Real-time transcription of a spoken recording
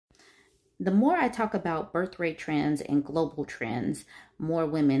The more I talk about birth rate trends and global trends, more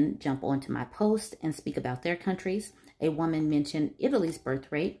women jump onto my post and speak about their countries. A woman mentioned Italy's birth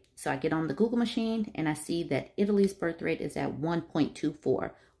rate. So I get on the Google machine and I see that Italy's birth rate is at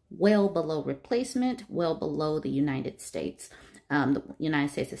 1.24, well below replacement, well below the United States. The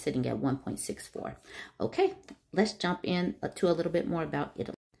United States is sitting at 1.64. Okay, let's jump in to a little bit more about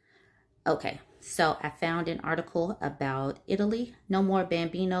Italy. Okay, so I found an article about Italy. No more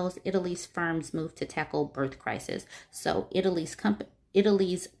bambinos. Italy's firms move to tackle birth crisis. So Italy's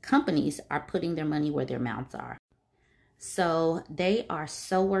companies are putting their money where their mouths are. So they are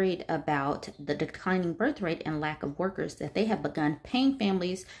so worried about the declining birth rate and lack of workers that they have begun paying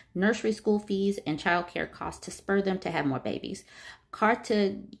families nursery school fees and childcare costs to spur them to have more babies.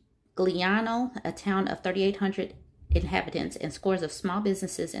 Cortigliano, a town of 3,800 inhabitants and scores of small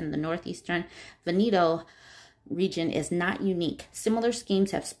businesses in the northeastern Veneto region, is not unique. Similar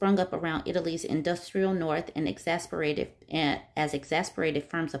schemes have sprung up around Italy's industrial north and exasperated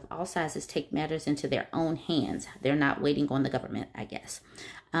firms of all sizes take matters into their own hands. They're not waiting on the government, I guess,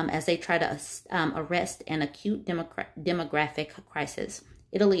 as they try to arrest an acute demographic crisis.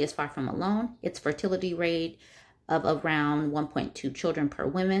 Italy is far from alone. Its fertility rate of around 1.2 children per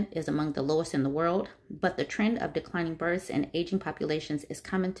woman is among the lowest in the world, but the trend of declining births and aging populations is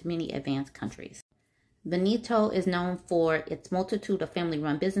common to many advanced countries. Veneto is known for its multitude of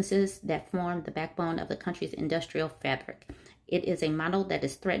family-run businesses that form the backbone of the country's industrial fabric. It is a model that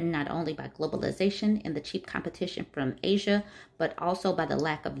is threatened not only by globalization and the cheap competition from Asia, but also by the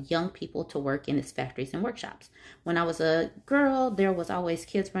lack of young people to work in its factories and workshops. When I was a girl, there was always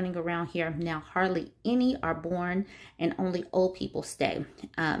kids running around here. Now hardly any are born and only old people stay,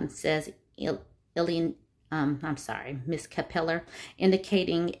 says Miss Capeller,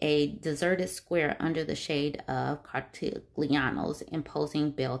 indicating a deserted square under the shade of Cortigliano's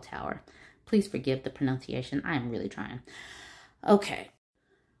imposing bell tower. Please forgive the pronunciation. I am really trying. Okay.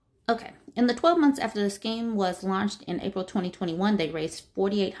 In the 12 months after the scheme was launched in April 2021, they raised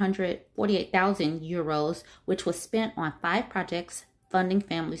 48,000 euros, which was spent on 5 projects funding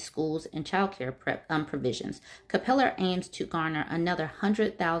family schools and childcare provisions. Capeller aims to garner another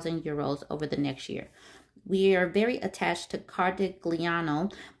 100,000 euros over the next year. We are very attached to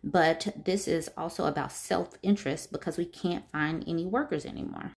Cortigliano, but this is also about self-interest because we can't find any workers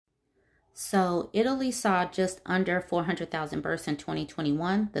anymore. So Italy saw just under 400,000 births in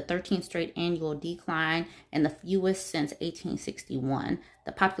 2021, the 13th straight annual decline and the fewest since 1861.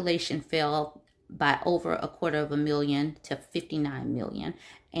 The population fell by over 250,000 to 59 million,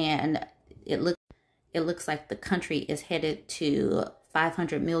 and it looks like the country is headed to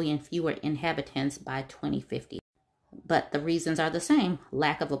 500 million fewer inhabitants by 2050. But the reasons are the same: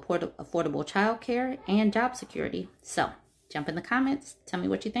 lack of affordable childcare and job security. So jump in the comments, tell me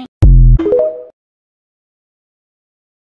what you think.